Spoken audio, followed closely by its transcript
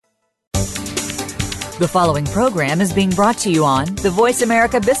The following program is being brought to you on the Voice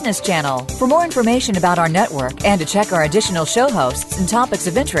America Business Channel. For more information about our network and to check our additional show hosts and topics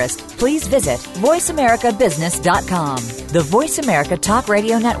of interest, please visit voiceamericabusiness.com. The Voice America Talk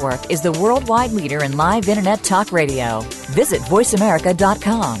Radio Network is the worldwide leader in live Internet talk radio. Visit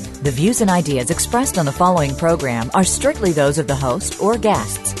voiceamerica.com. The views and ideas expressed on the following program are strictly those of the host or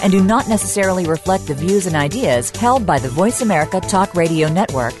guests and do not necessarily reflect the views and ideas held by the Voice America Talk Radio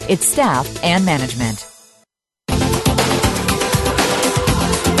Network, its staff, and management.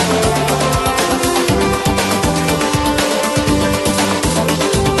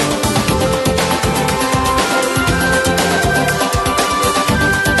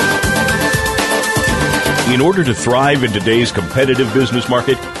 In order to thrive in today's competitive business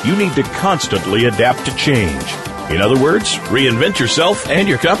market, you need to constantly adapt to change. In other words, reinvent yourself and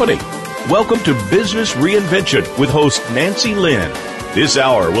your company. Welcome to Business Reinvention with host Nancy Lynn. This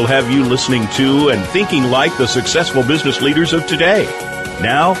hour will have you listening to and thinking like the successful business leaders of today.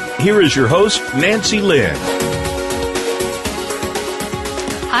 Now, here is your host, Nancy Lynn.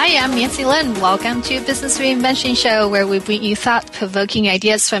 Hi, I'm Nancy Lynn. Welcome to Business Reinvention Show, where we bring you thought-provoking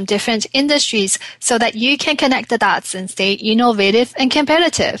ideas from different industries so that you can connect the dots and stay innovative and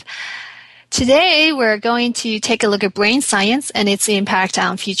competitive. Today, we're going to take a look at brain science and its impact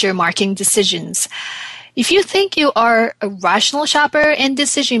on future marketing decisions. If you think you are a rational shopper and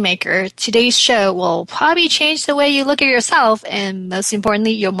decision maker, today's show will probably change the way you look at yourself and, most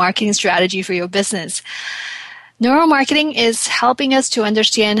importantly, your marketing strategy for your business. Neuromarketing is helping us to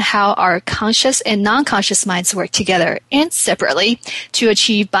understand how our conscious and non-conscious minds work together and separately to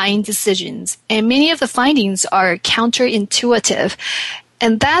achieve buying decisions. And many of the findings are counterintuitive.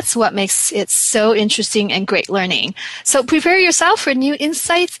 And that's what makes it so interesting and great learning. So prepare yourself for new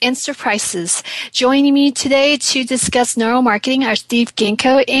insights and surprises. Joining me today to discuss neuromarketing are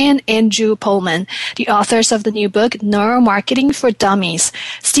Genco and Andrew Pohlmann, the authors of the new book, Neuromarketing for Dummies.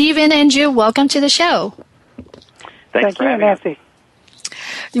 Steve and Andrew, welcome to the show. Thank you, Nancy.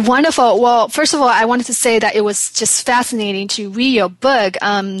 Wonderful. Well, first of all, I wanted to say that it was just fascinating to read your book.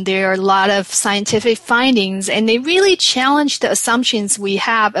 There are a lot of scientific findings, and they really challenge the assumptions we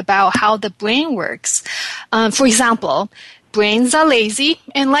have about how the brain works. For example, brains are lazy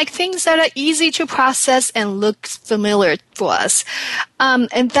and like things that are easy to process and look familiar for us.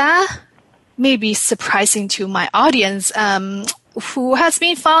 And that may be surprising to my audience, who has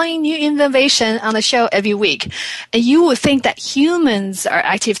been following new innovation on the show every week. And you would think that humans are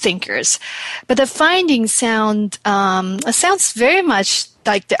active thinkers. But the findings sounds very much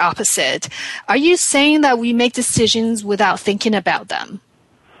like the opposite. Are you saying that we make decisions without thinking about them?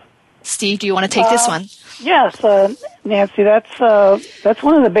 Steve, do you want to take this one? Yes, Nancy, that's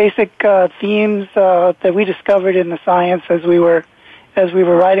one of the basic themes that we discovered in the science as we were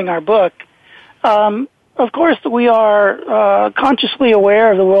writing our book. Of course, we are consciously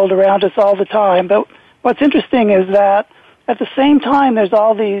aware of the world around us all the time, but what's interesting is that at the same time there's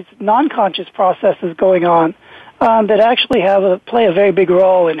all these non-conscious processes going on that actually play a very big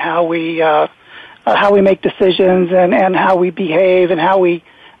role in how we make decisions and how we behave and how we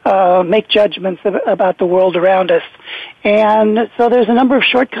make judgments about the world around us. And so there's a number of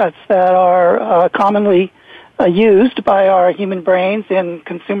shortcuts that are commonly used by our human brains in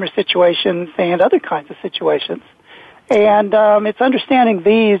consumer situations and other kinds of situations. And it's understanding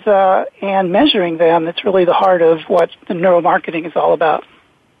these and measuring them that's really the heart of what the neuromarketing is all about.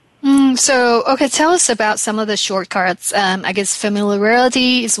 Okay, tell us about some of the shortcuts. I guess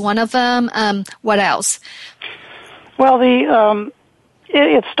familiarity is one of them. What else? Well,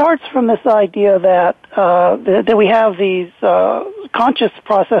 it starts from this idea that we have these conscious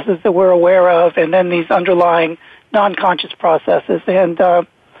processes that we're aware of, and then these underlying non-conscious processes. And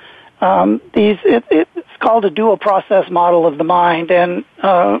it's called a dual process model of the mind. And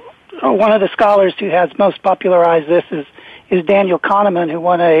one of the scholars who has most popularized this is Daniel Kahneman, who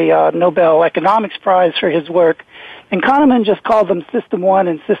won a Nobel Economics Prize for his work. And Kahneman just called them System 1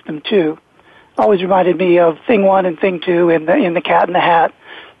 and System 2. Always reminded me of Thing 1 and Thing 2 in the Cat in the Hat.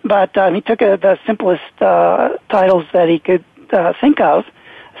 But he took the simplest titles that he could think of.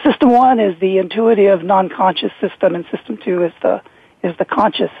 System 1 is the intuitive, non-conscious system, and System 2 is the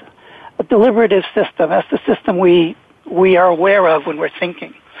conscious, deliberative system. That's the system we are aware of when we're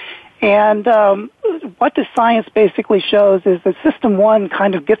thinking. And what the science basically shows is that System 1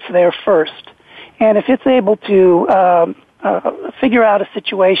 kind of gets there first. And if it's able to figure out a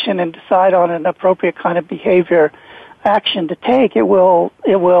situation and decide on an appropriate kind of behavior action to take, it will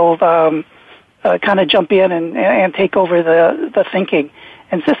kind of jump in and take over the thinking.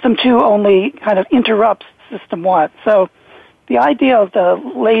 And System 2 only kind of interrupts System 1. So the idea of the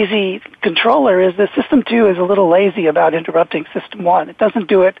lazy controller is that System 2 is a little lazy about interrupting System 1. It doesn't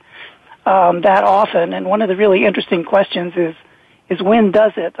do it that often, and one of the really interesting questions is when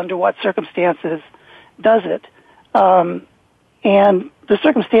does it, under what circumstances does it? And the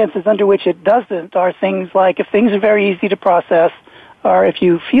circumstances under which it doesn't are things like if things are very easy to process, or if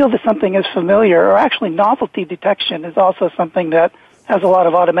you feel that something is familiar, or actually novelty detection is also something that has a lot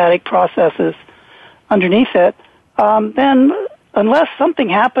of automatic processes underneath it, then unless something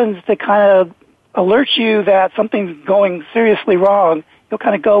happens to kind of alert you that something's going seriously wrong, you'll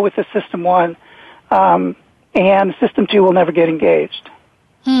kind of go with the System 1, and System 2 will never get engaged.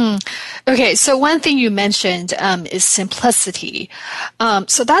 Okay, so one thing you mentioned is simplicity.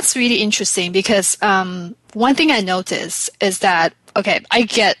 So that's really interesting because one thing I noticed is that, okay, I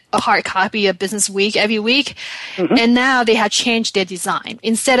get a hard copy of Business Week every week, and now they have changed their design.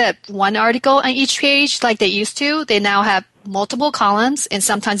 Instead of one article on each page like they used to, they now have multiple columns and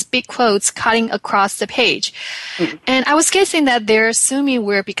sometimes big quotes cutting across the page. And I was guessing that they're assuming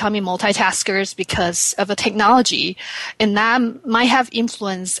we're becoming multitaskers because of the technology, and that might have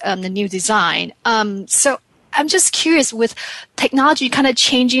influenced the new design. So I'm just curious, with technology kind of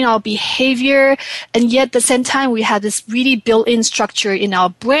changing our behavior, and yet at the same time we have this really built-in structure in our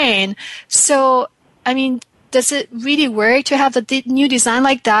brain. So, I mean, does it really work to have the new design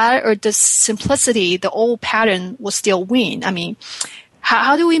like that, or does simplicity, the old pattern, will still win? I mean,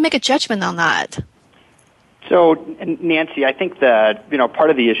 how do we make a judgment on that? So, Nancy, I think that, part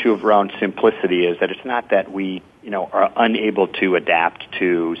of the issue around simplicity is that it's not that we, are unable to adapt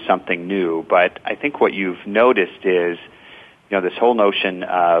to something new, but I think what you've noticed is, this whole notion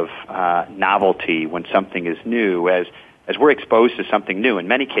of novelty when something is new, as we're exposed to something new. In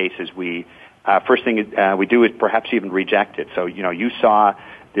many cases, first thing we do is perhaps even reject it. So, you saw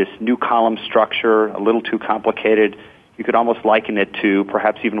this new column structure, a little too complicated. You could almost liken it to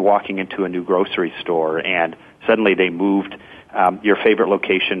perhaps even walking into a new grocery store, and suddenly they moved your favorite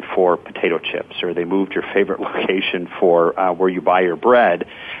location for potato chips, or they moved your favorite location for where you buy your bread.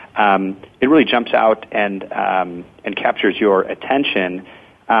 It really jumps out and captures your attention.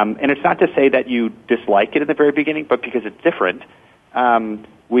 And it's not to say that you dislike it in the very beginning, but because it's different,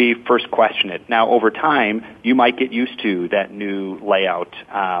 we first question it. Now, over time, you might get used to that new layout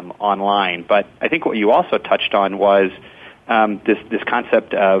online. But I think what you also touched on was this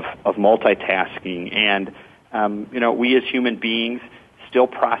concept of multitasking. And, we as human beings still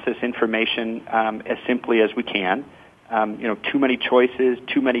process information as simply as we can. Too many choices,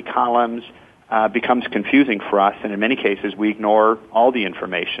 too many columns becomes confusing for us. And in many cases, we ignore all the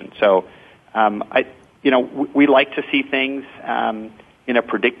information. So, we like to see things in a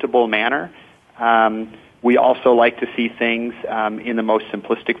predictable manner. We also like to see things in the most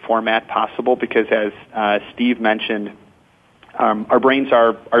simplistic format possible because, as Steve mentioned, our brains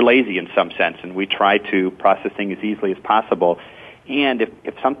are lazy in some sense, and we try to process things as easily as possible. And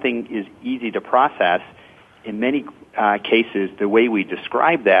if something is easy to process, in many cases, the way we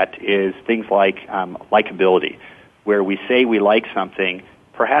describe that is things like likability, where we say we like something,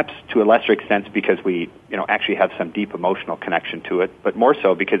 perhaps to a lesser extent because we, actually have some deep emotional connection to it, but more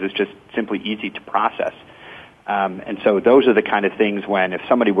so because it's just simply easy to process. And so those are the kind of things when if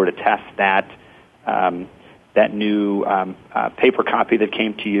somebody were to test that new paper copy that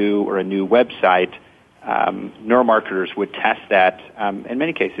came to you or a new website, neuromarketers would test that in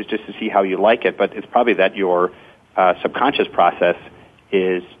many cases just to see how you like it, but it's probably that your subconscious process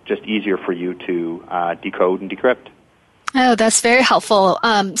is just easier for you to decode and decrypt. Oh, that's very helpful.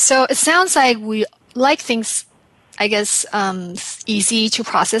 So it sounds like we like things, I guess, easy to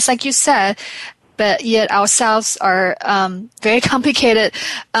process, like you said, but yet ourselves are very complicated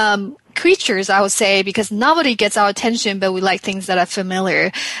creatures, I would say, because novelty gets our attention, but we like things that are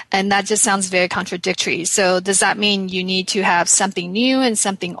familiar, and that just sounds very contradictory. So does that mean you need to have something new and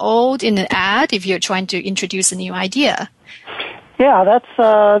something old in an ad if you're trying to introduce a new idea? Yeah,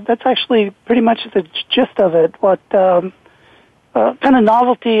 that's actually pretty much the gist of it. What kind of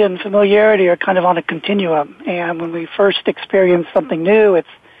novelty and familiarity are kind of on a continuum, and when we first experience something new,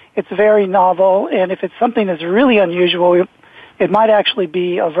 it's very novel, and if it's something that's really unusual, it might actually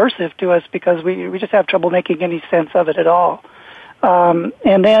be aversive to us because we just have trouble making any sense of it at all.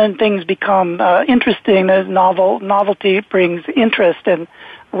 And then things become interesting as novelty brings interest, and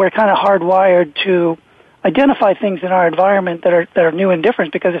we're kind of hardwired to identify things in our environment that are new and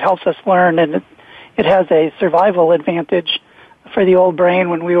different because it helps us learn, and it has a survival advantage for the old brain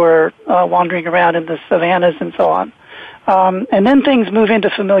when we were wandering around in the savannas and so on. And then things move into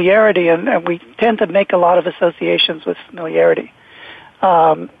familiarity, and we tend to make a lot of associations with familiarity.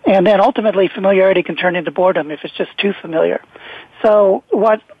 And then ultimately familiarity can turn into boredom if it's just too familiar. So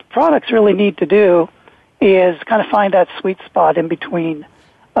what products really need to do is kind of find that sweet spot in between,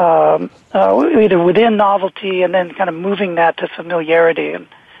 either within novelty and then kind of moving that to familiarity. And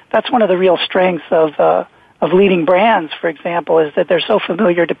that's one of the real strengths of leading brands, for example, is that they're so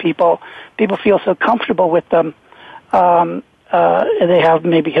familiar to people. People feel so comfortable with them. And they have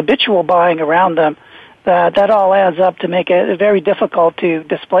maybe habitual buying around them. That all adds up to make it very difficult to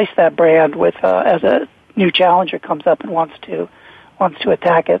displace that brand with as a new challenger comes up and wants to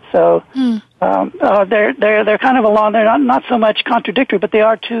attack it. So they're kind of along. They're not so much contradictory, but they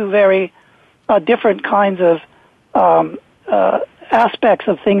are two very different kinds of aspects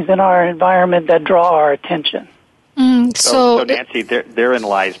of things in our environment that draw our attention. So Nancy, therein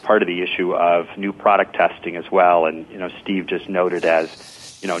lies part of the issue of new product testing as well. And Steve just noted as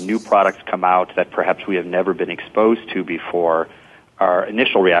new products come out that perhaps we have never been exposed to before, our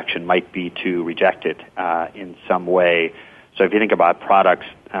initial reaction might be to reject it in some way. So if you think about products,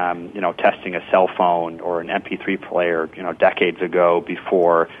 testing a cell phone or an MP3 player, decades ago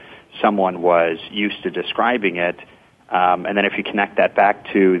before someone was used to describing it, and then if you connect that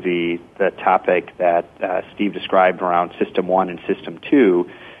back to the topic that Steve described around System 1 and System 2,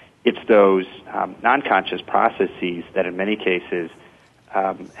 it's those non-conscious processes that in many cases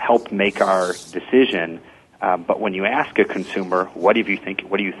help make our decision. But when you ask a consumer, what do you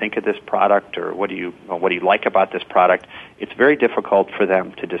think of this product, or what do you like about this product, it's very difficult for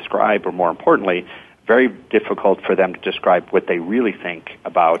them to describe, or more importantly, very difficult for them to describe what they really think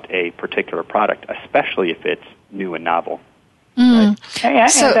about a particular product, especially if it's new and novel. Right?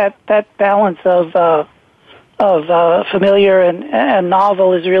 And that balance of familiar and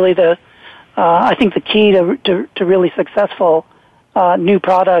novel is really I think the key to really successful new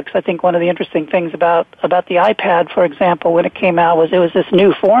products. I think one of the interesting things about the iPad, for example, when it came out, was it was this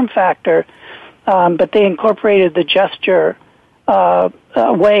new form factor, but they incorporated the gesture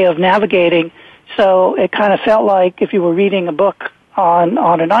way of navigating. So it kind of felt like if you were reading a book on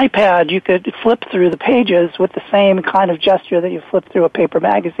an iPad, you could flip through the pages with the same kind of gesture that you flip through a paper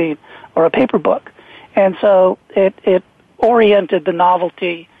magazine or a paper book. And so it oriented the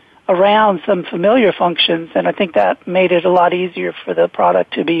novelty around some familiar functions, and I think that made it a lot easier for the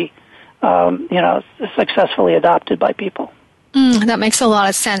product to be, successfully adopted by people. That makes a lot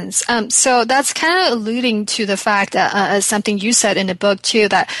of sense. So that's kind of alluding to the fact that something you said in the book too,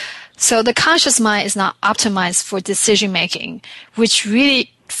 that so the conscious mind is not optimized for decision making, which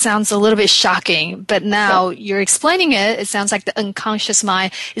really sounds a little bit shocking. But now you're explaining it. It sounds like the unconscious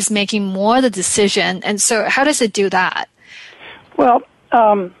mind is making more of the decision. And so how does it do that? Well,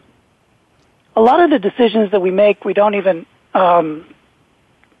 a lot of the decisions that we make, we don't even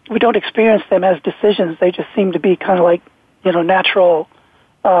we don't experience them as decisions. They just seem to be kind of like natural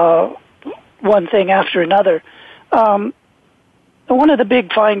one thing after another. One of the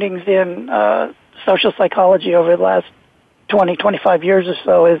big findings in social psychology over the last 20, 25 years or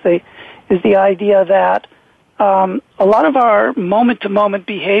so is the idea that a lot of our moment-to-moment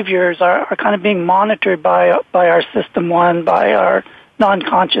behaviors are kind of being monitored by our System 1, by our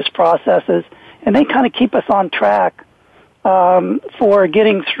non-conscious processes, and they kind of keep us on track for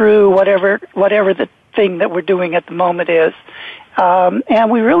getting through whatever the thing that we're doing at the moment is.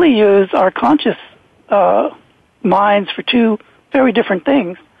 And we really use our conscious minds for two very different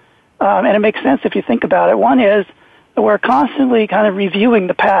things. And it makes sense if you think about it. One is that we're constantly kind of reviewing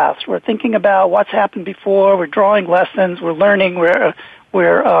the past. We're thinking about what's happened before. We're drawing lessons. We're learning. We're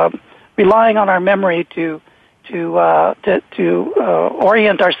relying on our memory to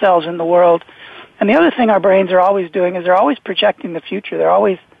orient ourselves in the world. And the other thing our brains are always doing is they're always projecting the future. They're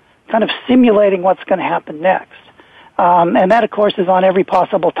always kind of simulating what's going to happen next. And that, of course, is on every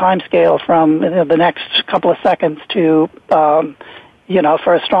possible time scale from the next couple of seconds to,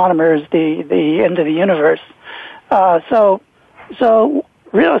 for astronomers, the end of the universe. So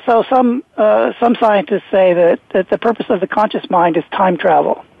some scientists say that the purpose of the conscious mind is time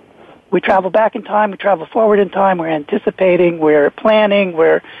travel. We travel back in time, we travel forward in time, we're anticipating, we're planning,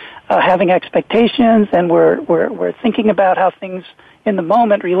 we're having expectations, and we're thinking about how things in the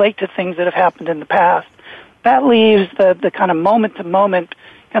moment relate to things that have happened in the past. That leaves the kind of moment-to-moment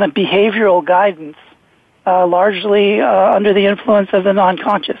kind of behavioral guidance largely under the influence of the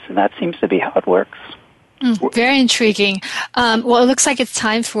non-conscious, and that seems to be how it works. Very intriguing. Well, it looks like it's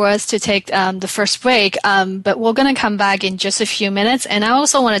time for us to take the first break, but we're going to come back in just a few minutes. And I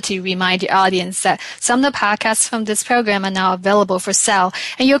also wanted to remind the audience that some of the podcasts from this program are now available for sale,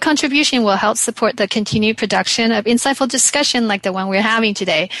 and your contribution will help support the continued production of insightful discussion like the one we're having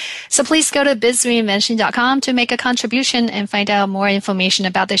today. So please go to bizreinvention.com to make a contribution and find out more information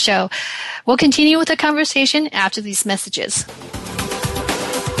about the show. We'll continue with the conversation after these messages.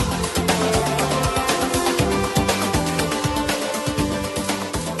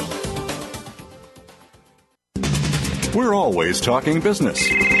 We're always talking business.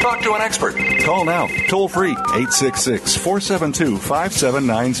 Talk to an expert. Call now, toll free,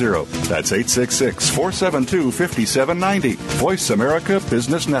 866-472-5790. That's 866-472-5790. Voice America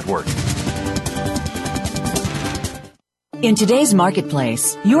Business Network. In today's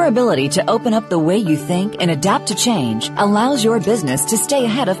marketplace, your ability to open up the way you think and adapt to change allows your business to stay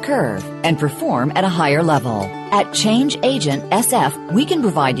ahead of curve and perform at a higher level. At Change Agent SF, we can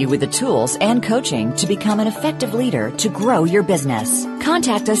provide you with the tools and coaching to become an effective leader to grow your business.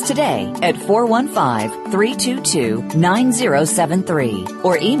 Contact us today at 415-322-9073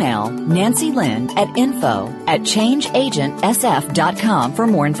 or email Nancy Lind at info@changeagentsf.com for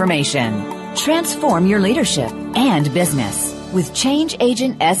more information. Transform your leadership and business with Change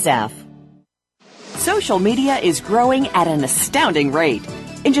Agent SF. Social media is growing at an astounding rate.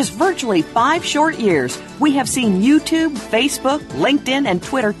 In just virtually 5 short years, we have seen YouTube, Facebook, LinkedIn, and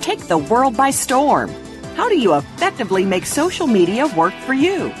Twitter take the world by storm. How do you effectively make social media work for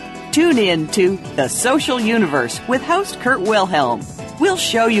you? Tune in to The Social Universe with host Kurt Wilhelm. We'll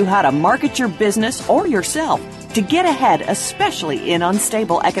show you how to market your business or yourself to get ahead, especially in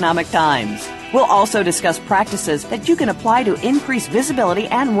unstable economic times. We'll also discuss practices that you can apply to increase visibility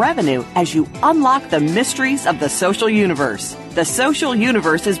and revenue as you unlock the mysteries of the social universe. The Social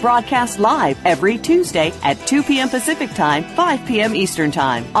Universe is broadcast live every Tuesday at 2 p.m. Pacific Time, 5 p.m. Eastern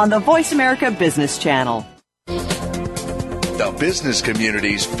Time on the Voice America Business Channel. The business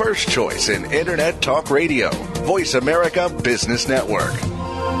community's first choice in Internet Talk Radio. Voice America Business Network.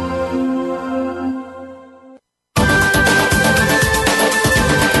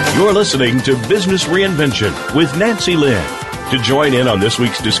 You're listening to Business Reinvention with Nancy Lind. To join in on this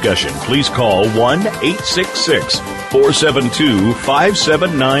week's discussion, please call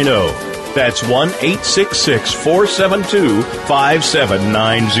 1-866-472-5790. That's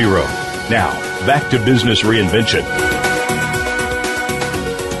 1-866-472-5790. Now, back to Business Reinvention.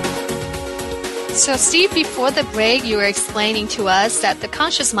 So, Steve, before the break, you were explaining to us that the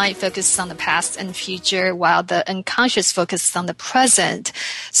conscious mind focuses on the past and future, while the unconscious focuses on the present.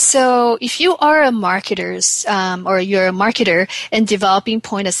 So, if you are a marketer, or you're a marketer and developing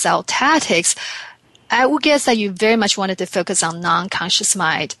point-of-sale tactics, I would guess that you very much wanted to focus on non-conscious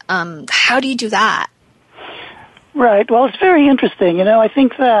mind. How do you do that? Right. Well, it's very interesting. I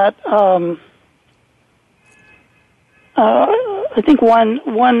think that I think one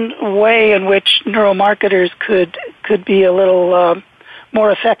way in which neuromarketers could be a little more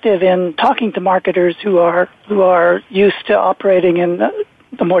effective in talking to marketers who are used to operating in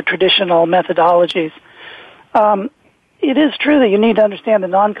the more traditional methodologies. It is true that you need to understand the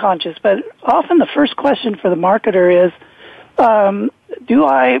non-conscious, but often the first question for the marketer is, do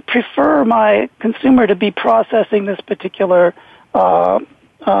I prefer my consumer to be processing this particular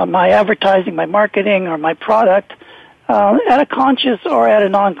my advertising, my marketing, or my product at a conscious or at a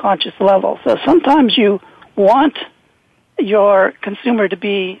non-conscious level? So sometimes you want your consumer to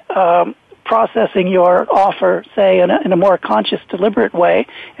be processing your offer, say, in a more conscious, deliberate way,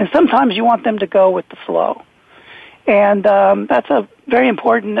 and sometimes you want them to go with the flow. And that's a very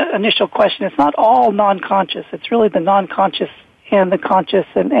important initial question. It's not all non-conscious. It's really the non-conscious and the conscious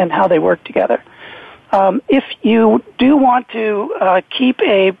and how they work together. If you do want to keep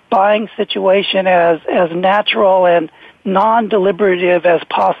a buying situation as natural and non-deliberative as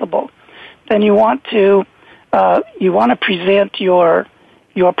possible, then you want to present your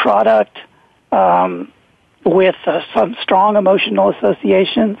product with some strong emotional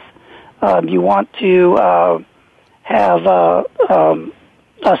associations. You want to have a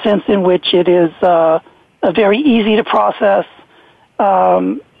sense in which it is very easy to process,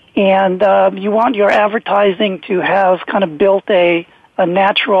 and you want your advertising to have kind of built a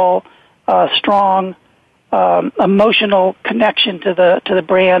natural, strong emotional connection to the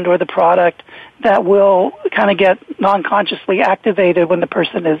brand or the product that will kind of get non-consciously activated when the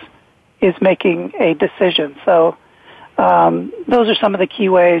person is making a decision. So those are some of the key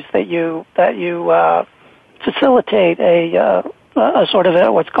ways that you facilitate a sort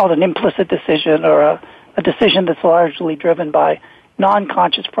of what's called an implicit decision, or a decision that's largely driven by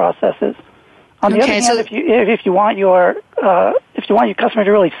non-conscious processes. On the other hand, if you want your customer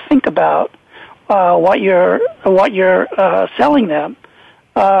to really think about what you're selling them,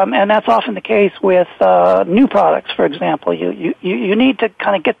 and that's often the case with new products, for example. You need to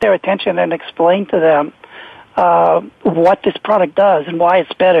kind of get their attention and explain to them what this product does and why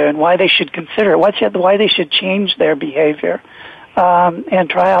it's better and why they should consider it, why they should change their behavior and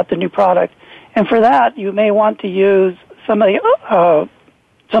try out the new product. And for that, you may want to use some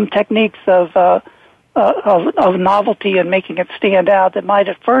techniques of novelty and making it stand out that might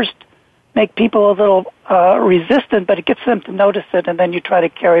at first make people a little resistant, but it gets them to notice it, and then you try to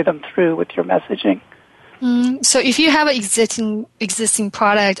carry them through with your messaging. So if you have an existing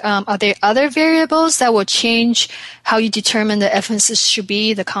product, are there other variables that will change how you determine the emphasis should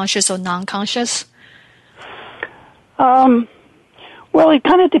be, the conscious or non-conscious? Well, it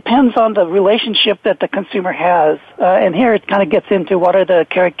kind of depends on the relationship that the consumer has, and here it kind of gets into what are the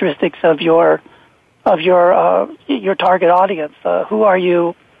characteristics of your target audience. Who are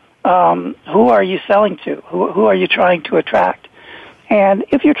you selling to? Who are you trying to attract? And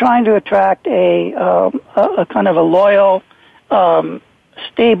if you're trying to attract a kind of a loyal,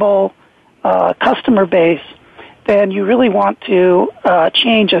 stable customer base, then you really want to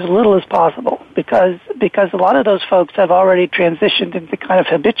change as little as possible because a lot of those folks have already transitioned into kind of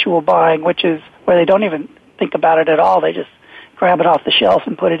habitual buying, which is where they don't even think about it at all. They just grab it off the shelf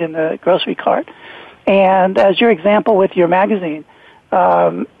and put it in the grocery cart. And as your example with your magazine,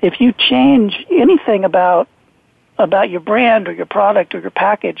 if you change anything about your brand or your product or your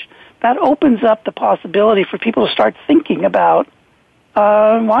package, that opens up the possibility for people to start thinking about,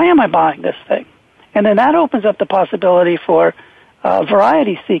 why am I buying this thing? And then that opens up the possibility for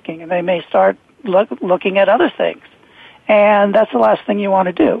variety seeking, and they may start looking at other things. And that's the last thing you want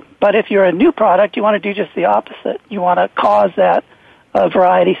to do. But if you're a new product, you want to do just the opposite. You want to cause that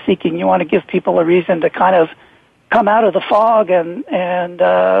variety seeking. You want to give people a reason to kind of come out of the fog and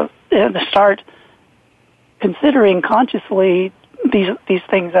start considering consciously these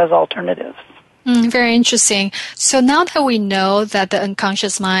things as alternatives. Very interesting. So now that we know that the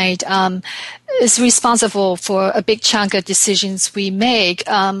unconscious mind is responsible for a big chunk of decisions we make,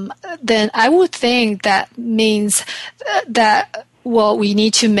 then I would think that means that, we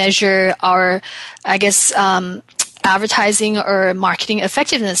need to measure our, advertising or marketing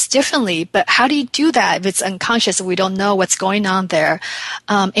effectiveness differently. But how do you do that if it's unconscious and we don't know what's going on there?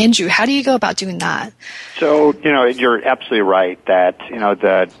 Andrew, how do you go about doing that? So, you're absolutely right that,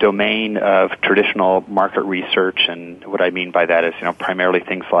 the domain of traditional market research, and what I mean by that is, primarily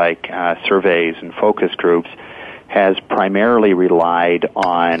things like surveys and focus groups, has primarily relied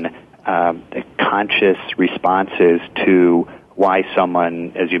on the conscious responses to why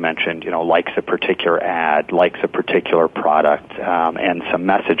someone, as you mentioned, likes a particular ad, likes a particular product, and some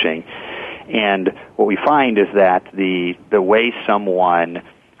messaging. And what we find is that the way someone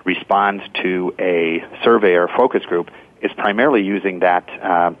responds to a survey or focus group is primarily using that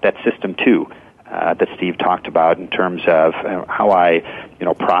system 2 that Steve talked about in terms of how I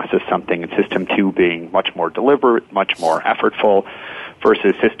process something, and system 2 being much more deliberate, much more effortful,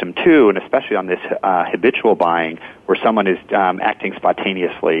 versus system 2, and especially on this habitual buying, where someone is acting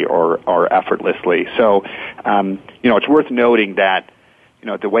spontaneously or effortlessly. So, it's worth noting that,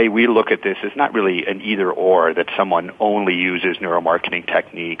 the way we look at this is not really an either-or, that someone only uses neuromarketing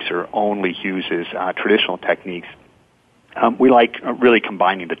techniques or only uses traditional techniques. We like really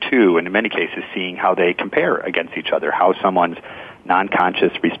combining the two, and in many cases seeing how they compare against each other, how someone's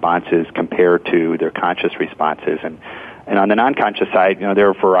non-conscious responses compare to their conscious responses. And on the non-conscious side, there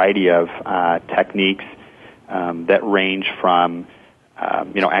are a variety of techniques that range from,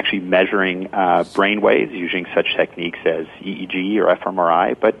 actually measuring brain waves using such techniques as EEG or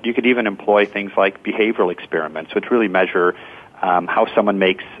fMRI, but you could even employ things like behavioral experiments, which really measure how someone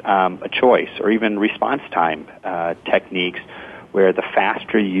makes a choice, or even response time techniques, where the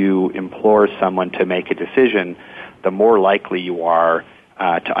faster you implore someone to make a decision, the more likely you are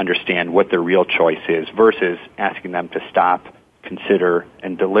to understand what their real choice is, versus asking them to stop, consider,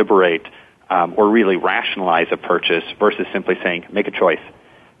 and deliberate, or really rationalize a purchase, versus simply saying, make a choice.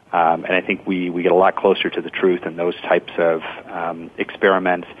 And I think we get a lot closer to the truth in those types of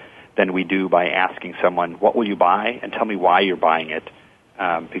experiments than we do by asking someone, what will you buy, and tell me why you're buying it,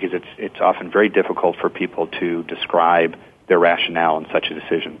 because it's often very difficult for people to describe their rationale in such a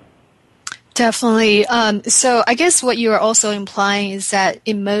decision. Definitely. So I guess what you are also implying is that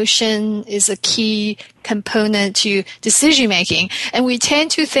emotion is a key component to decision making. And we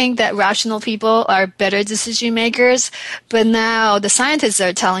tend to think that rational people are better decision makers, but now the scientists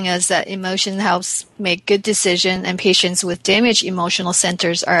are telling us that emotion helps make good decisions, and patients with damaged emotional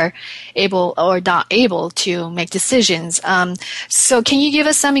centers are able or not able to make decisions. So can you give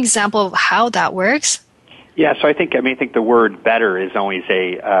us some example of how that works? Yeah, so I think the word "better" is always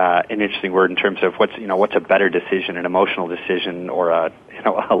an interesting word in terms of what's a better decision, an emotional decision or a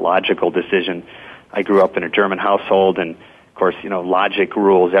logical decision. I grew up in a German household, and of course, logic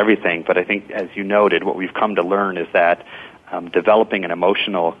rules everything. But I think, as you noted, what we've come to learn is that developing an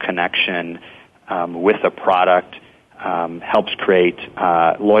emotional connection with a product helps create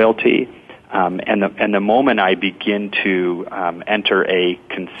loyalty. And the moment I begin to enter a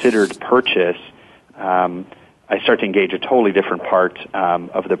considered purchase, I start to engage a totally different part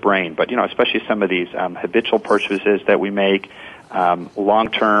of the brain. But, especially some of these habitual purchases that we make,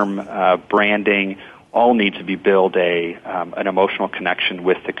 long-term branding, all need to be build an emotional connection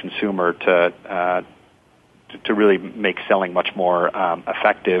with the consumer to really make selling much more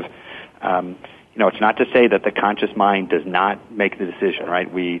effective. It's not to say that the conscious mind does not make the decision,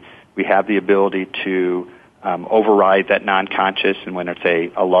 right? We have the ability to override that non-conscious, and when it's a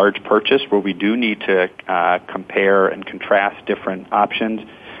large purchase where we do need to compare and contrast different options,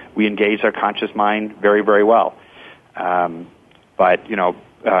 we engage our conscious mind very, very well. But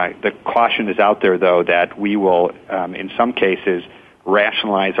the caution is out there, though, that we will, in some cases,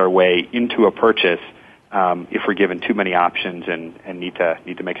 rationalize our way into a purchase if we're given too many options and need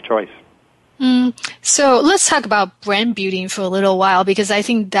to make a choice. So let's talk about brand building for a little while, because I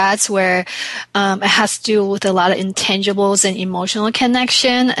think that's where it has to do with a lot of intangibles and emotional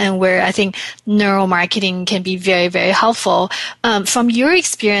connection, and where I think neuromarketing can be very, very helpful. From your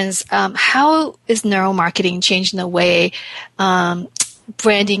experience, how is neuromarketing changing the way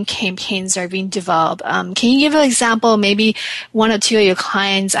branding campaigns are being developed? Can you give an example, maybe one or two of your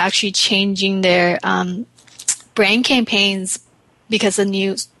clients actually changing their brand campaigns because of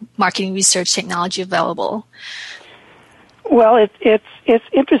new marketing research technology available? Well, it's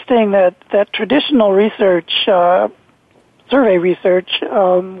interesting that traditional research, survey research,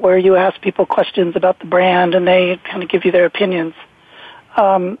 where you ask people questions about the brand and they kind of give you their opinions,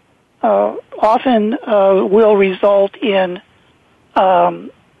 often will result in, say,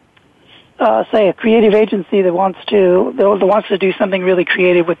 a creative agency that wants to do something really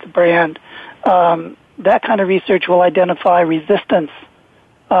creative with the brand. That kind of research will identify resistance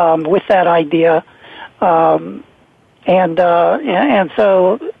with that idea, and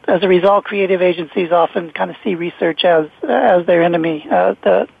so as a result, creative agencies often kind of see research as their enemy,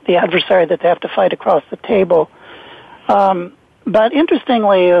 the adversary that they have to fight across the table. But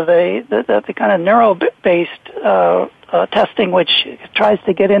interestingly, the kind of neuro-based testing, which tries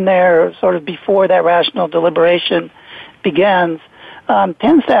to get in there sort of before that rational deliberation begins,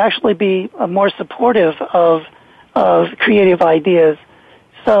 tends to actually be more supportive of creative ideas.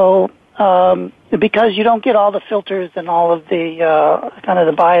 So, because you don't get all the filters and all of the kind of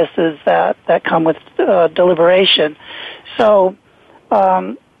the biases that come with deliberation. So,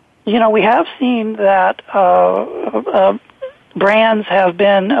 we have seen that brands have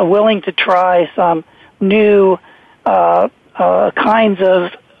been willing to try some new kinds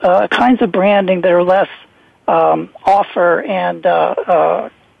of branding that are less offer and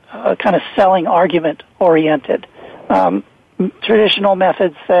kind of selling argument oriented. Traditional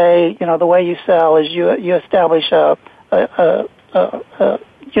methods say, the way you sell is you establish a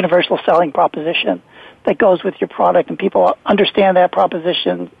universal selling proposition that goes with your product, and people understand that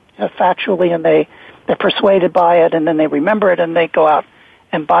proposition factually, and they're persuaded by it, and then they remember it, and they go out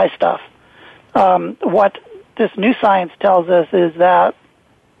and buy stuff. What this new science tells us is that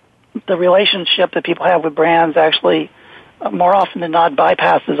the relationship that people have with brands actually, more often than not,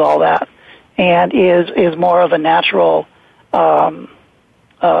 bypasses all that, and is more of a natural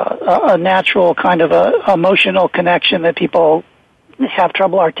kind of a emotional connection that people have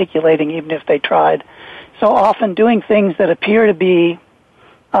trouble articulating even if they tried. So often doing things that appear to be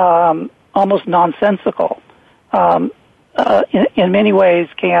almost nonsensical in many ways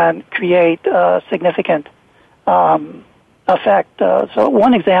can create significant effect. So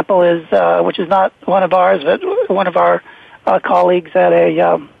one example is, which is not one of ours, but one of our colleagues at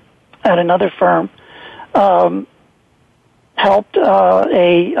another firm, helped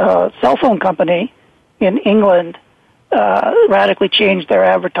a cell phone company in England radically change their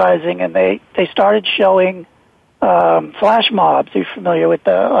advertising, and they started showing flash mobs. Are you familiar with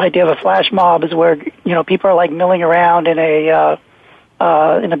the idea of a flash mob? Is where people are like milling around in a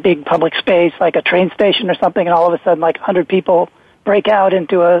in a big public space, like a train station or something, and all of a sudden, like 100 people break out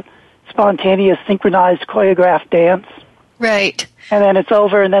into a spontaneous, synchronized, choreographed dance. Right. And then it's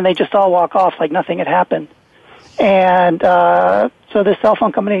over, and then they just all walk off like nothing had happened. And so the cell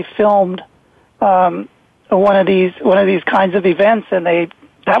phone company filmed one of these kinds of events, and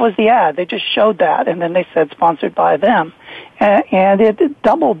that was the ad. They just showed that, and then they said sponsored by them, and it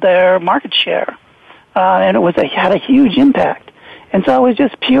doubled their market share, and it had a huge impact. And so it was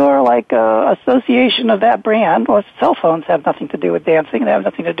just pure like association of that brand. Well, cell phones have nothing to do with dancing; they have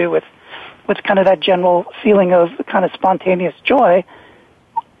nothing to do with kind of that general feeling of kind of spontaneous joy.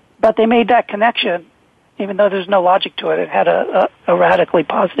 But they made that connection, even though there's no logic to it. It had a radically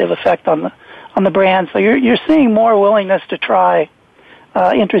positive effect on the brand. So you're seeing more willingness to try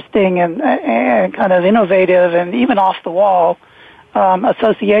interesting and kind of innovative and even off the wall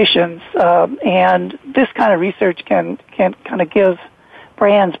associations. And this kind of research can kind of give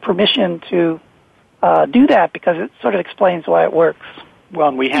brands permission to do that because it sort of explains why it works. Well,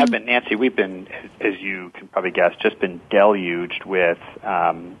 and we have been, Nancy, we've been, as you can probably guess, just been deluged with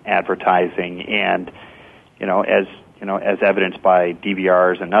advertising, and as evidenced by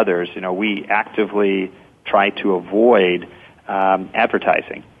DVRs and others, we actively try to avoid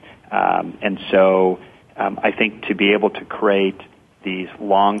advertising, and so I think to be able to create these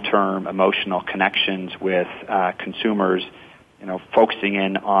long-term emotional connections with consumers, focusing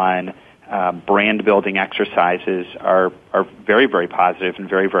in on brand-building exercises are very, very positive and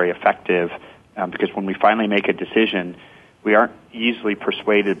very, very effective because when we finally make a decision, we aren't easily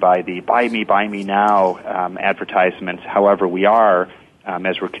persuaded by the buy me now advertisements. However, we are,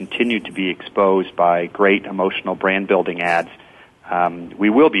 as we're continued to be exposed by great emotional brand-building ads, we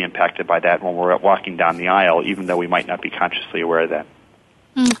will be impacted by that when we're walking down the aisle, even though we might not be consciously aware of that.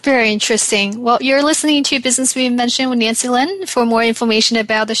 Very interesting. Well, you're listening to Business Reinvention with Nancy Lin. For more information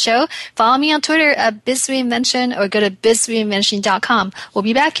about the show, follow me on Twitter at BizReinvention or go to bizreinvention.com. We'll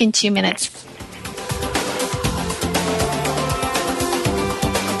be back in 2 minutes.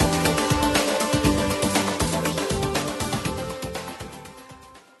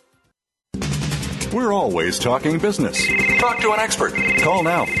 We're always talking business. Talk to an expert. Call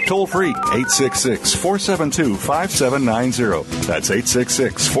now, toll free, 866-472-5790. That's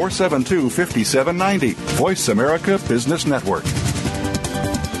 866-472-5790. Voice America Business Network.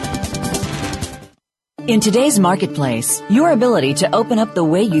 In today's marketplace, your ability to open up the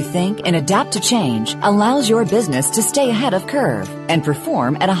way you think and adapt to change allows your business to stay ahead of curve and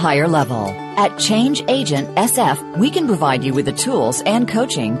perform at a higher level. At Change Agent SF, we can provide you with the tools and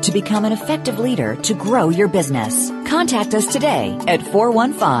coaching to become an effective leader to grow your business. Contact us today at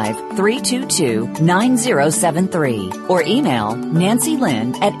 415-322-9073 or email Nancy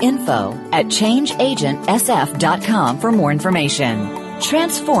Lin at info@changeagentsf.com for more information.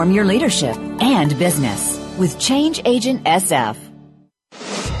 Transform your leadership and business with Change Agent SF.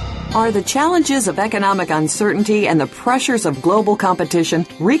 Are the challenges of economic uncertainty and the pressures of global competition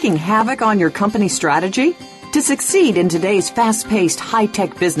wreaking havoc on your company's strategy? To succeed in today's fast-paced,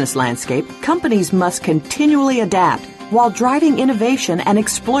 high-tech business landscape, companies must continually adapt while driving innovation and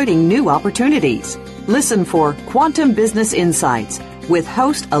exploiting new opportunities. Listen for Quantum Business Insights with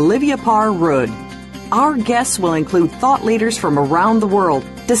host Olivia Parr-Rudd. Our guests will include thought leaders from around the world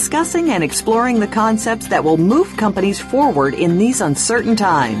discussing and exploring the concepts that will move companies forward in these uncertain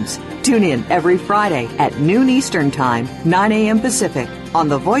times. Tune in every Friday at noon Eastern Time, 9 a.m. Pacific on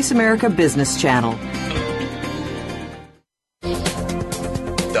the Voice America Business Channel.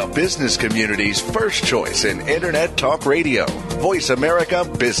 The business community's first choice in Internet Talk Radio. Voice America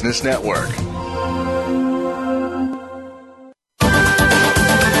Business Network.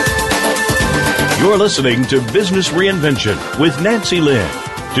 You're listening to Business Reinvention with Nancy Lin.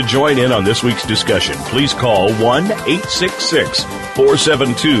 To join in on this week's discussion, please call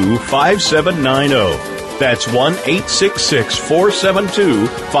 1-866-472-5790. That's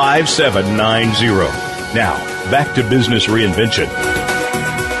 1-866-472-5790. Now, back to Business Reinvention.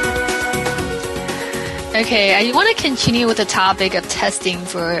 Okay, I want to continue with the topic of testing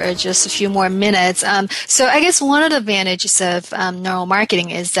for just a few more minutes. So I guess one of the advantages of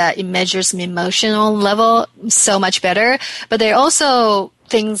neuromarketing is that it measures the emotional level so much better, but there are also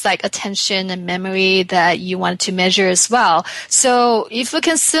things like attention and memory that you want to measure as well. So if a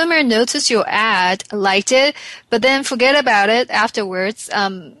consumer noticed your ad, liked it, but then forget about it afterwards,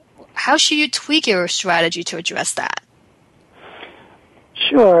 how should you tweak your strategy to address that?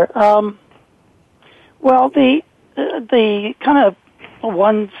 Sure. Well, the kind of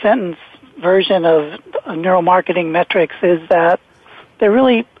one-sentence version of neuromarketing metrics is that they're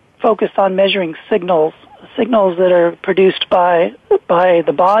really focused on measuring signals signals that are produced by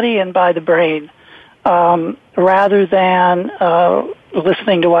the body and by the brain, rather than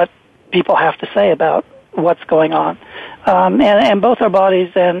listening to what people have to say about what's going on. And both our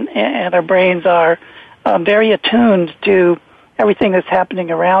bodies and our brains are very attuned to everything that's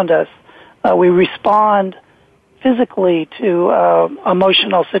happening around us. We respond physically to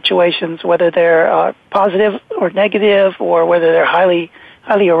emotional situations, whether they're positive or negative, or whether they're highly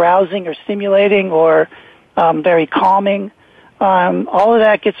arousing or stimulating, or very calming. All of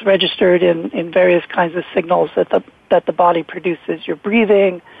that gets registered in various kinds of signals that the body produces. Your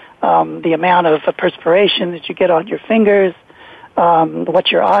breathing, the amount of perspiration that you get on your fingers,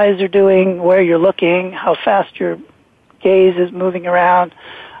 what your eyes are doing, where you're looking, how fast your gaze is moving around.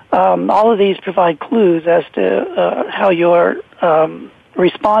 All of these provide clues as to how you're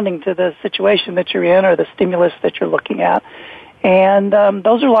responding to the situation that you're in or the stimulus that you're looking at. And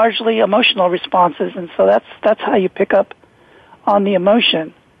those are largely emotional responses, and so that's how you pick up on the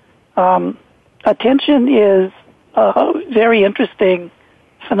emotion. Attention is a very interesting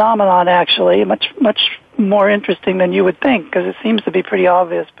phenomenon, actually, much more interesting than you would think, because it seems to be pretty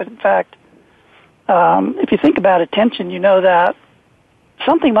obvious. But in fact, if you think about attention, you know that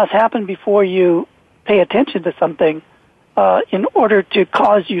something must happen before you pay attention to something in order to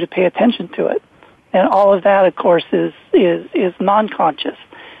cause you to pay attention to it. And all of that, of course, is non-conscious.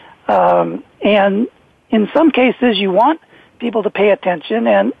 And in some cases, you want people to pay attention,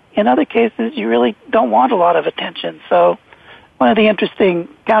 and in other cases, you really don't want a lot of attention. So one of the interesting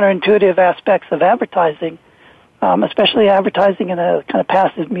counterintuitive aspects of advertising, especially advertising in a kind of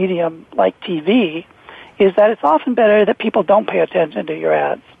passive medium like TV, is that it's often better that people don't pay attention to your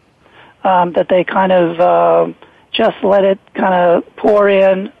ads, that they kind of just let it kind of pour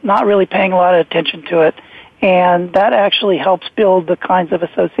in, not really paying a lot of attention to it, and that actually helps build the kinds of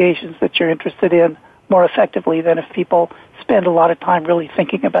associations that you're interested in more effectively than if people spend a lot of time really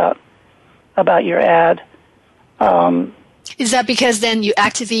thinking about your ad. Is that because then you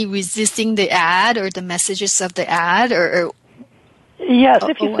actively resisting the ad or the messages of the ad, or Yes,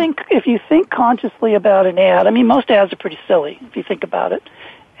 if you think consciously about an ad, I mean, most ads are pretty silly if you think about it,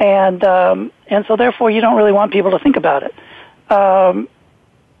 and so therefore you don't really want people to think about it.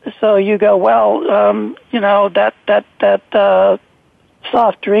 So you go, well, that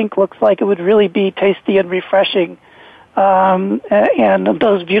soft drink looks like it would really be tasty and refreshing, and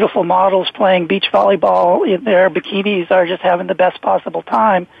those beautiful models playing beach volleyball in their bikinis are just having the best possible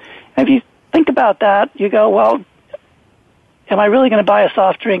time. And if you think about that, you go, well, am I really going to buy a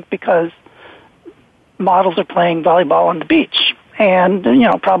soft drink because models are playing volleyball on the beach? And,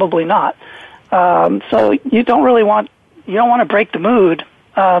 probably not. So you don't want to break the mood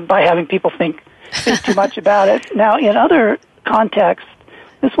by having people think too much about it. Now, in other contexts,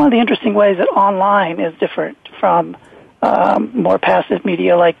 this is one of the interesting ways that online is different from more passive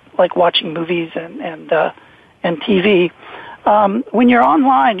media like watching movies and TV. When you're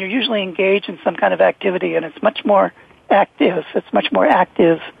online, you're usually engaged in some kind of activity, and it's much more active. It's much more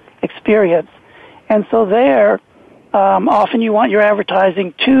active experience. And so there, often you want your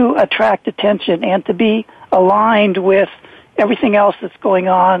advertising to attract attention and to be aligned with everything else that's going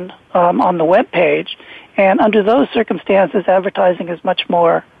on the web page. And under those circumstances, advertising is much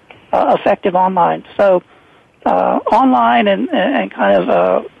more effective online. So online and kind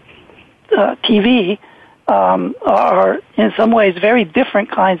of TV are in some ways very different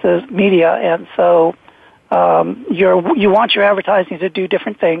kinds of media, and so you want your advertising to do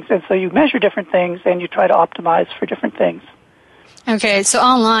different things, and so you measure different things and you try to optimize for different things. Okay, so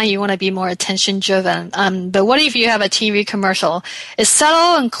online you want to be more attention-driven. But what if you have a TV commercial? It's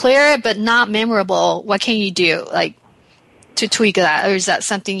subtle and clear, but not memorable. What can you do, to tweak that, or is that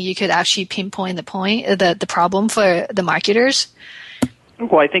something you could actually pinpoint the problem for the marketers?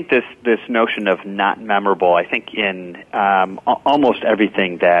 Well, I think this notion of not memorable, I think in almost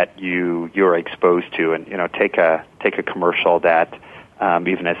everything that you're exposed to, and take a commercial that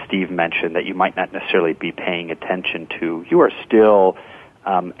even as Steve mentioned that you might not necessarily be paying attention to, you are still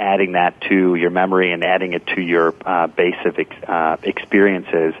adding that to your memory and adding it to your base of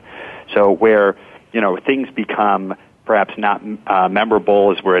experiences. So where things become perhaps not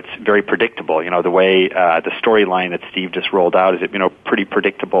memorable is where it's very predictable. The way the storyline that Steve just rolled out is pretty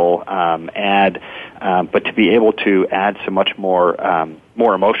predictable ad, but to be able to add so much more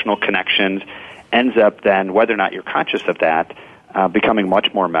emotional connections ends up then, whether or not you're conscious of that, becoming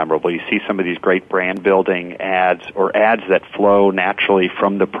much more memorable. You see some of these great brand building ads or ads that flow naturally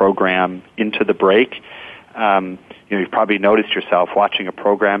from the program into the break. you've probably noticed yourself watching a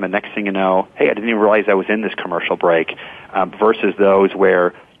program, and next thing you know, hey, I didn't even realize I was in this commercial break, versus those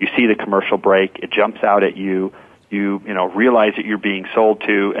where you see the commercial break, it jumps out at you, you realize that you're being sold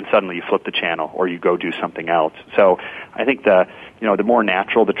to, and suddenly you flip the channel or you go do something else. So I think the more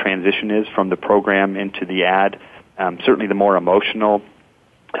natural the transition is from the program into the ad, certainly the more emotional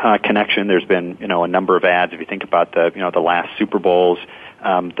connection. There's been a number of ads. If you think about the last Super Bowls,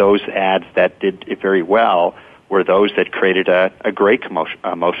 those ads that did it very well were those that created a great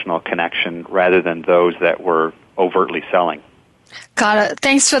emotional connection rather than those that were overtly selling. Got it.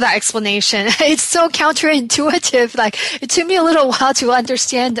 Thanks for that explanation. It's so counterintuitive. Like, it took me a little while to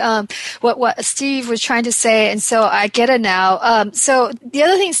understand what Steve was trying to say, and so I get it now. So the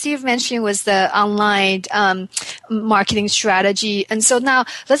other thing Steve mentioned was the online marketing strategy, and so now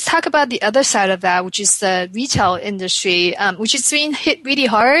let's talk about the other side of that, which is the retail industry, which is being hit really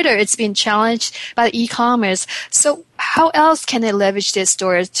hard, or it's been challenged by e-commerce. So how else can they leverage their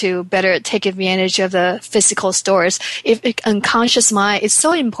stores to better take advantage of the physical stores? If unconscious mind is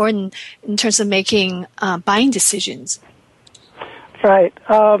so important in terms of making buying decisions. Right.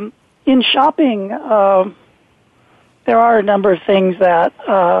 In shopping, there are a number of things that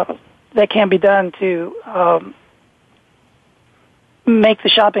can be done to make the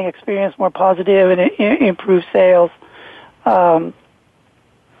shopping experience more positive and improve sales.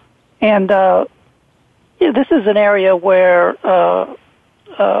 This is an area where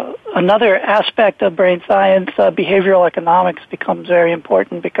another aspect of brain science, behavioral economics, becomes very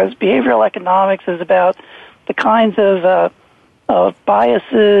important, because behavioral economics is about the kinds of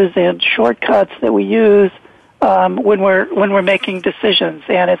biases and shortcuts that we use when we're making decisions.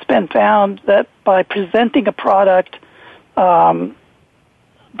 And it's been found that by presenting a product, by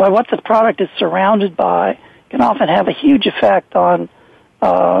what the product is surrounded by, can often have a huge effect on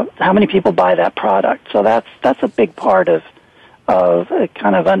how many people buy that product. So that's a big part of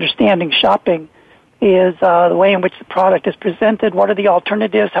kind of understanding shopping, is the way in which the product is presented. What are the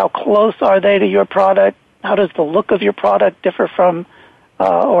alternatives? How close are they to your product? How does the look of your product differ from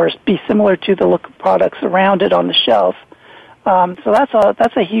or be similar to the look of products around it on the shelf? So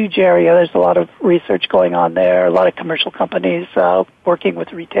that's a huge area. There's a lot of research going on there, a lot of commercial companies working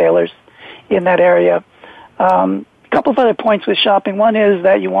with retailers in that area. A couple of other points with shopping. One is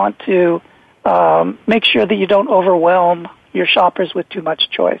that you want to make sure that you don't overwhelm your shoppers with too much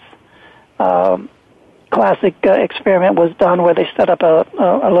choice. Classic experiment was done where they set up a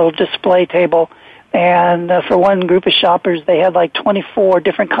little display table, and for one group of shoppers, they had like 24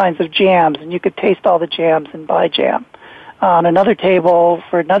 different kinds of jams, and you could taste all the jams and buy jam. On another table,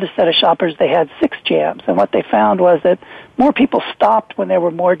 for another set of shoppers, they had 6 jams, and what they found was that more people stopped when there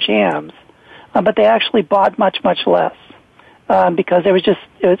were more jams, but they actually bought much, much less because it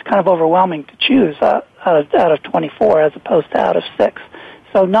was kind of overwhelming to choose out of 24 as opposed to out of 6.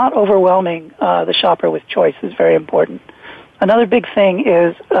 So not overwhelming the shopper with choice is very important. Another big thing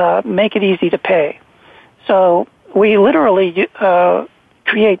is make it easy to pay. So we literally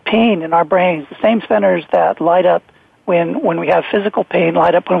create pain in our brains. The same centers that light up when we have physical pain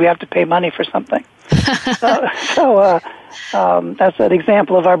light up when we have to pay money for something. So that's an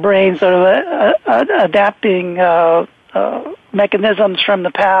example of our brain sort of adapting mechanisms from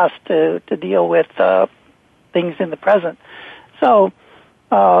the past to deal with things in the present. So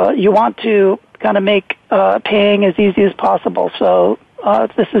you want to kind of make paying as easy as possible. So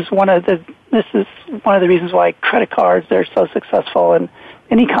this is one of the reasons why credit cards are so successful, and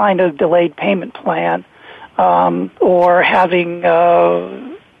any kind of delayed payment plan, or having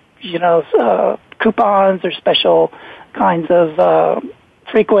coupons or special kinds of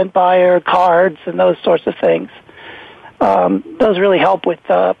frequent buyer cards and those sorts of things. Those really help with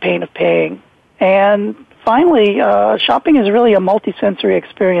pain of paying. And finally, shopping is really a multisensory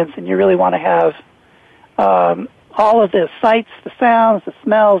experience, and you really want to have all of the sights, the sounds, the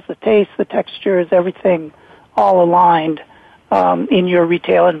smells, the tastes, the textures, everything all aligned in your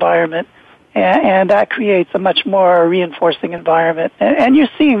retail environment. And that creates a much more reinforcing environment. And you're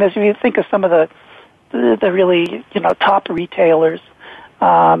seeing this when you think of some of the really top retailers.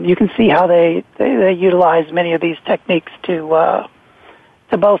 You can see how they utilize many of these techniques to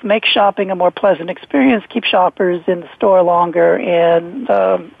both make shopping a more pleasant experience, keep shoppers in the store longer, and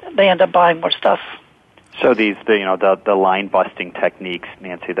they end up buying more stuff. So the line busting techniques,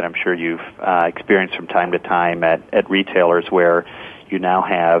 Nancy, that I'm sure you've experienced from time to time at retailers, where you now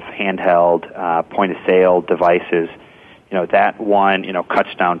have handheld point of sale devices. That one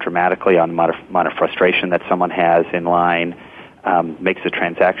cuts down dramatically on the amount of frustration that someone has in line. Makes the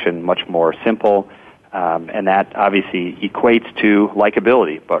transaction much more simple. And that obviously equates to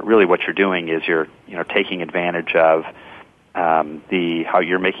likability, but really what you're doing is you're taking advantage of how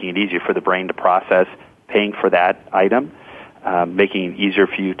you're making it easier for the brain to process paying for that item, making it easier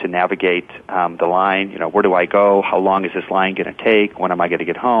for you to navigate the line. Where do I go? How long is this line going to take? When am I going to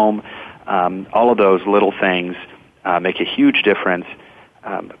get home? All of those little things make a huge difference.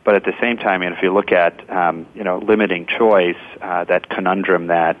 But at the same time, if you look at limiting choice, that conundrum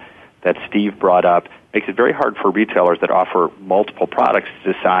that Steve brought up makes it very hard for retailers that offer multiple products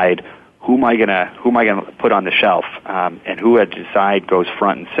to decide who am I going to put on the shelf, and who I decide goes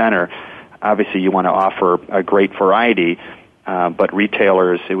front and center. Obviously, you want to offer a great variety, but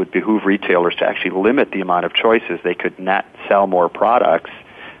it would behoove retailers to actually limit the amount of choices. They could not sell more products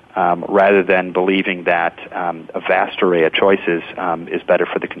rather than believing that a vast array of choices is better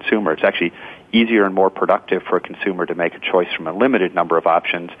for the consumer. It's actually easier and more productive for a consumer to make a choice from a limited number of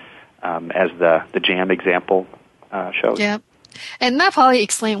options, as the jam example shows. Yeah. And that probably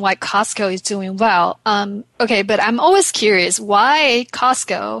explains why Costco is doing well. Okay, but I'm always curious why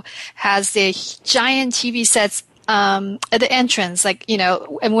Costco has the giant TV sets at the entrance,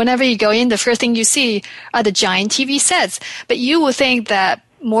 and whenever you go in, the first thing you see are the giant TV sets. But you would think that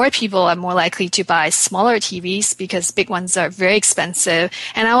more people are more likely to buy smaller TVs because big ones are very expensive.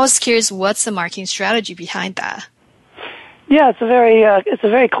 And I was curious, what's the marketing strategy behind that? Yeah, it's a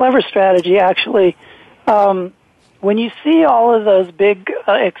very clever strategy, actually. When you see all of those big,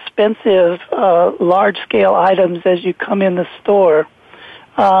 expensive, large-scale items as you come in the store,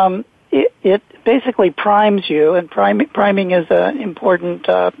 it basically primes you, and priming is an important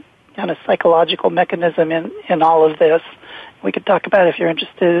kind of psychological mechanism in all of this. We could talk about it if you're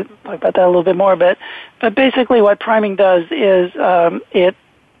interested. Talk about that a little bit more, but basically, what priming does is it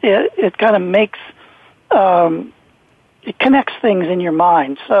kind of makes it connects things in your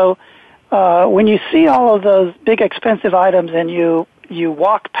mind. So when you see all of those big expensive items and you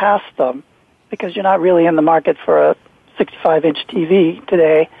walk past them because you're not really in the market for a 65-inch TV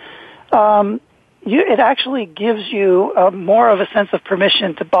today, it actually gives you more of a sense of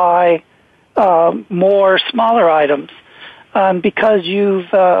permission to buy more smaller items because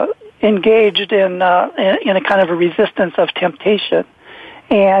you've engaged in a kind of a resistance of temptation.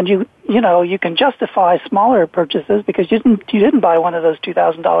 And you can justify smaller purchases because you didn't buy one of those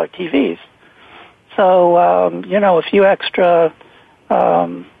 $2,000 TVs. So a few extra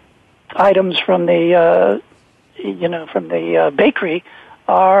items from the bakery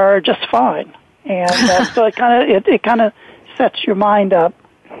are just fine. And so it kind of sets your mind up.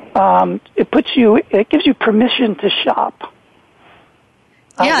 It gives you permission to shop.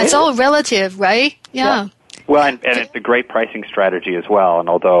 Yeah, it's all relative, right? Yeah. Well, and it's a great pricing strategy as well. And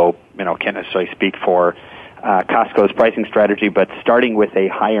although, can't necessarily speak for Costco's pricing strategy, but starting with a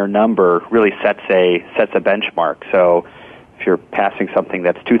higher number really sets a benchmark. So if you're passing something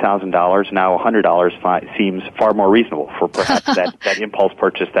that's $2,000, now $100 seems far more reasonable for perhaps that impulse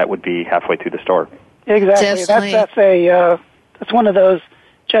purchase that would be halfway through the store. Exactly. That's one of those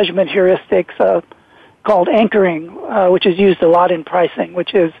judgment heuristics called anchoring, which is used a lot in pricing,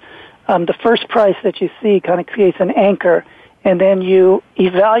 which is the first price that you see kind of creates an anchor, and then you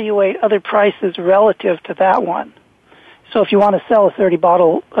evaluate other prices relative to that one. So if you want to sell a $30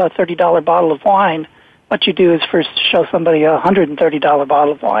 bottle of wine, what you do is first show somebody a $130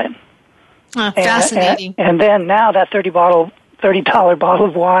 bottle of wine. Fascinating. And then now that $30 bottle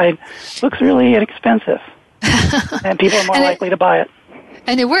of wine looks really inexpensive, and people are more likely to buy it.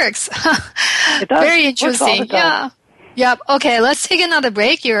 And it works. It does. Very interesting. It works all the time. Yeah. Yep. Okay, let's take another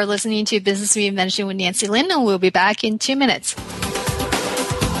break. You're listening to Business Reinvention with Nancy Lin, and we'll be back in 2 minutes.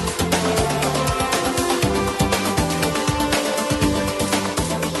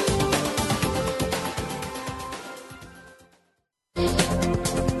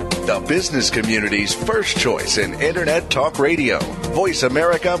 The business community's first choice in Internet Talk Radio. Voice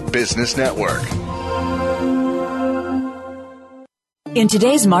America Business Network. In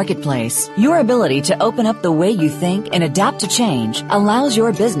today's marketplace, your ability to open up the way you think and adapt to change allows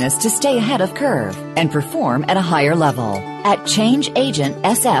your business to stay ahead of curve and perform at a higher level. At Change Agent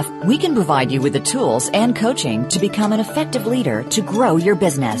SF, we can provide you with the tools and coaching to become an effective leader to grow your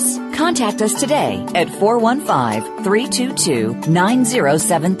business. Contact us today at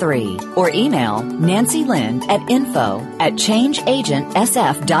 415-322-9073 or email Nancy Lin at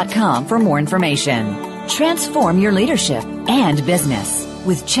info@changeagentsf.com for more information. Transform your leadership and business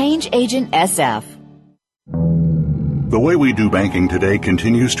with Change Agent SF. The way we do banking today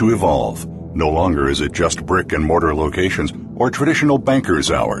continues to evolve. No longer is it just brick and mortar locations or traditional banker's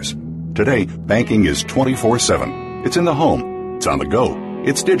hours. Today, banking is 24/7. It's in the home. It's on the go.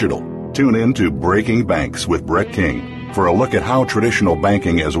 It's digital. Tune in to Breaking Banks with Brett King for a look at how traditional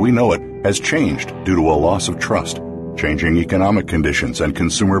banking as we know it has changed due to a loss of trust, changing economic conditions and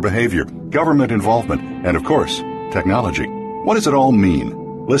consumer behavior, government involvement, and of course, technology. What does it all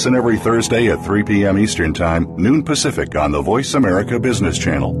mean? Listen every Thursday at 3 p.m. Eastern Time, noon Pacific on the Voice America Business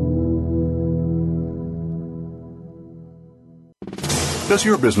Channel. Does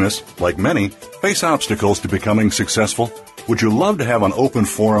your business, like many, face obstacles to becoming successful? Would you love to have an open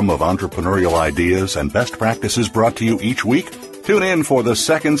forum of entrepreneurial ideas and best practices brought to you each week? Tune in for The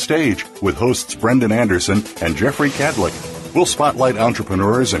Second Stage with hosts Brendan Anderson and Jeffrey Cadlick. We'll spotlight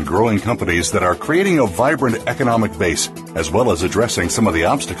entrepreneurs and growing companies that are creating a vibrant economic base, as well as addressing some of the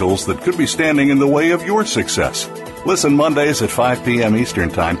obstacles that could be standing in the way of your success. Listen Mondays at 5 p.m. Eastern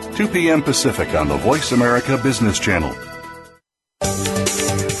Time, 2 p.m. Pacific on the Voice America Business Channel.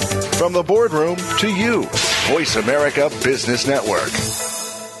 From the boardroom to you, Voice America Business Network.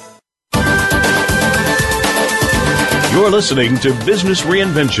 You're listening to Business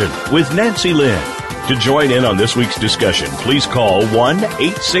Reinvention with Nancy Lynn. To join in on this week's discussion, please call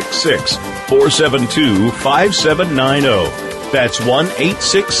 1-866-472-5790. That's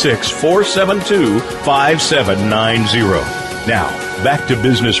 1-866-472-5790. Now, back to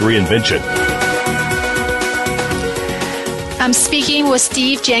Business Reinvention. I'm speaking with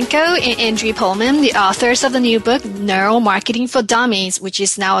Steve Genco and Andrew Pohlmann, the authors of the new book, Neuromarketing for Dummies, which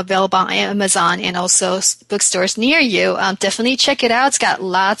is now available on Amazon and also bookstores near you. Definitely check it out. It's got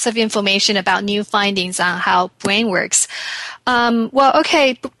lots of information about new findings on how brain works.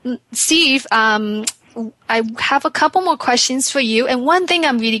 Steve, I have a couple more questions for you. And one thing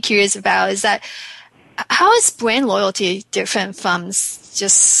I'm really curious about is that how is brand loyalty different from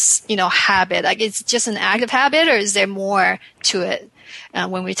just, habit? Like, it's just an active habit, or is there more to it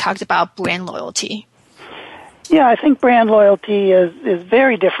when we talked about brand loyalty? Yeah, I think brand loyalty is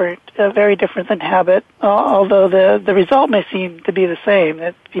very different than habit, although the result may seem to be the same,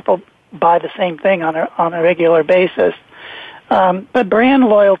 that people buy the same thing on a regular basis. But brand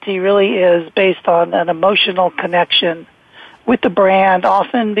loyalty really is based on an emotional connection with the brand,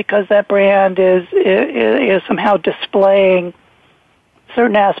 often because that brand is somehow displaying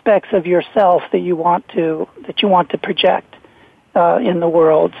certain aspects of yourself that you want to project in the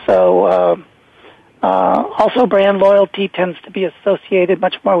world. So also brand loyalty tends to be associated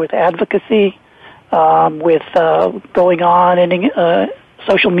much more with advocacy, with going on in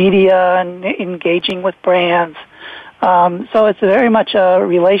social media and engaging with brands. So it's very much a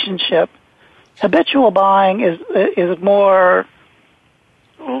relationship. Habitual buying is more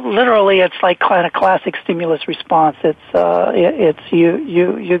literally, it's like kind of classic stimulus response. It's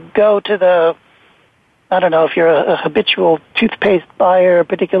you go to the, I don't know, if you're a habitual toothpaste buyer, a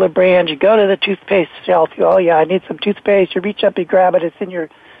particular brand, you go to the toothpaste shelf, I need some toothpaste, you reach up, you grab it, it's in your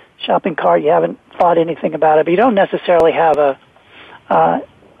shopping cart, you haven't thought anything about it, but you don't necessarily have a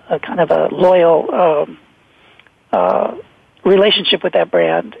kind of a loyal relationship with that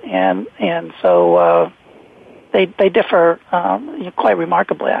brand, and so they differ quite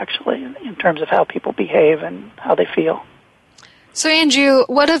remarkably, actually, in terms of how people behave and how they feel. So, Andrew,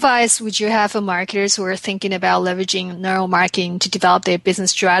 what advice would you have for marketers who are thinking about leveraging neuromarketing to develop their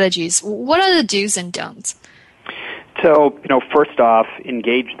business strategies? What are the do's and don'ts? So, first off,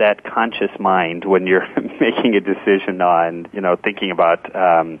 engage that conscious mind when you're making a decision on, thinking about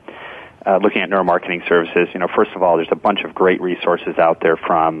looking at neuromarketing services. First of all, there's a bunch of great resources out there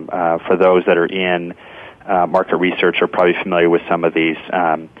for those that are in market research are probably familiar with some of these.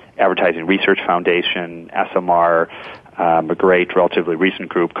 Advertising Research Foundation, SMR, a great, relatively recent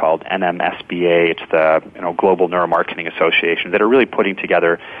group called NMSBA. It's the Global Neuromarketing Association that are really putting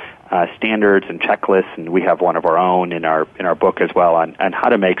together standards and checklists, and we have one of our own in our book as well on how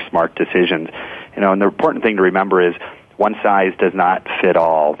to make smart decisions. And the important thing to remember is one size does not fit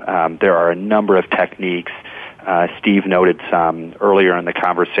all. There are a number of techniques. Steve noted some earlier in the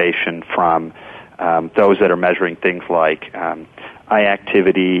conversation from those that are measuring things like eye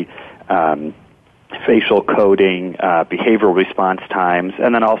activity, facial coding, behavioral response times,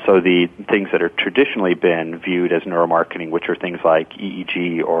 and then also the things that are traditionally been viewed as neuromarketing, which are things like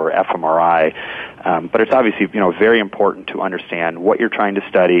EEG or fMRI. But it's obviously very important to understand what you're trying to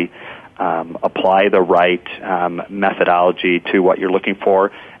study, apply the right methodology to what you're looking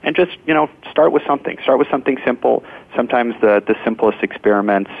for, and just start with something. Start with something simple. Sometimes the simplest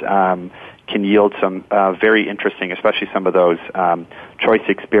experiments can yield some very interesting, especially some of those choice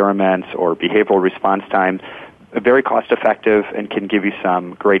experiments or behavioral response times, very cost effective and can give you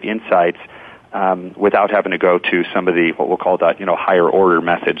some great insights without having to go to some of the what we'll call the higher order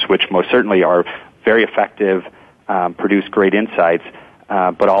methods, which most certainly are very effective, produce great insights,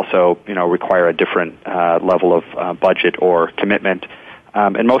 but also, require a different level of budget or commitment.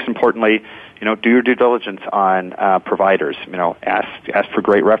 And most importantly, do your due diligence on providers. Ask for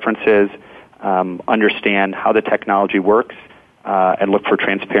great references, understand how the technology works, and look for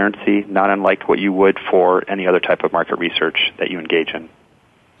transparency, not unlike what you would for any other type of market research that you engage in.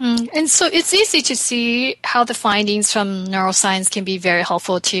 And so it's easy to see how the findings from neuroscience can be very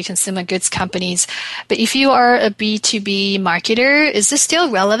helpful to consumer goods companies. But if you are a B2B marketer, is this still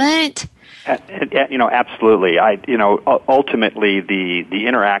relevant? Absolutely. Ultimately, the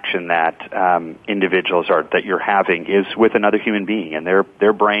interaction that individuals that you're having is with another human being, and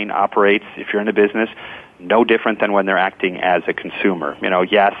their brain operates, if you're in a business, no different than when they're acting as a consumer.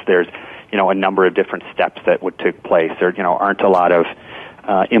 Yes, there's a number of different steps that would take place. There aren't a lot of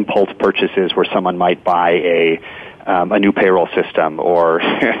impulse purchases where someone might buy a new payroll system or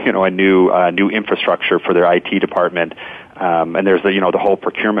a new infrastructure for their IT department. And there's the whole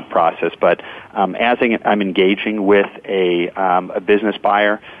procurement process. But as I'm engaging with a business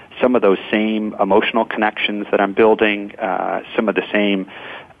buyer, some of those same emotional connections that I'm building, some of the same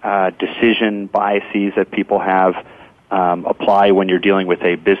decision biases that people have apply when you're dealing with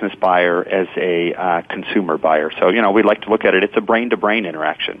a business buyer as a consumer buyer. So we like to look at it. It's a brain-to-brain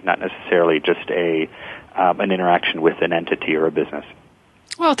interaction, not necessarily just an interaction with an entity or a business.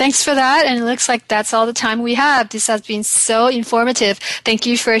 Well, thanks for that. And it looks like that's all the time we have. This has been so informative. Thank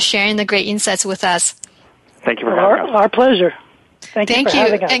you for sharing the great insights with us. Thank you for having us. Our pleasure. Thank you for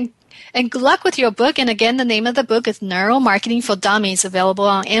having us. And good luck with your book. And again, the name of the book is Neuromarketing for Dummies, available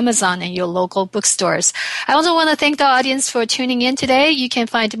on Amazon and your local bookstores. I also want to thank the audience for tuning in today. You can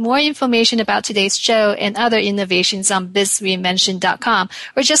find more information about today's show and other innovations on bizreinvention.com,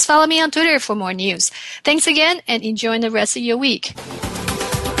 or just follow me on Twitter for more news. Thanks again, and enjoy the rest of your week.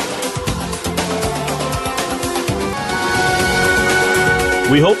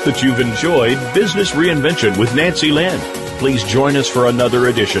 We hope that you've enjoyed Business Reinvention with Nancy Lin. Please join us for another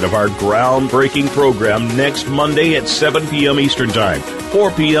edition of our groundbreaking program next Monday at 7 p.m. Eastern Time,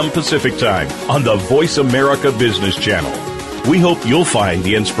 4 p.m. Pacific Time on the Voice America Business Channel. We hope you'll find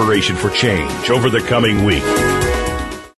the inspiration for change over the coming week.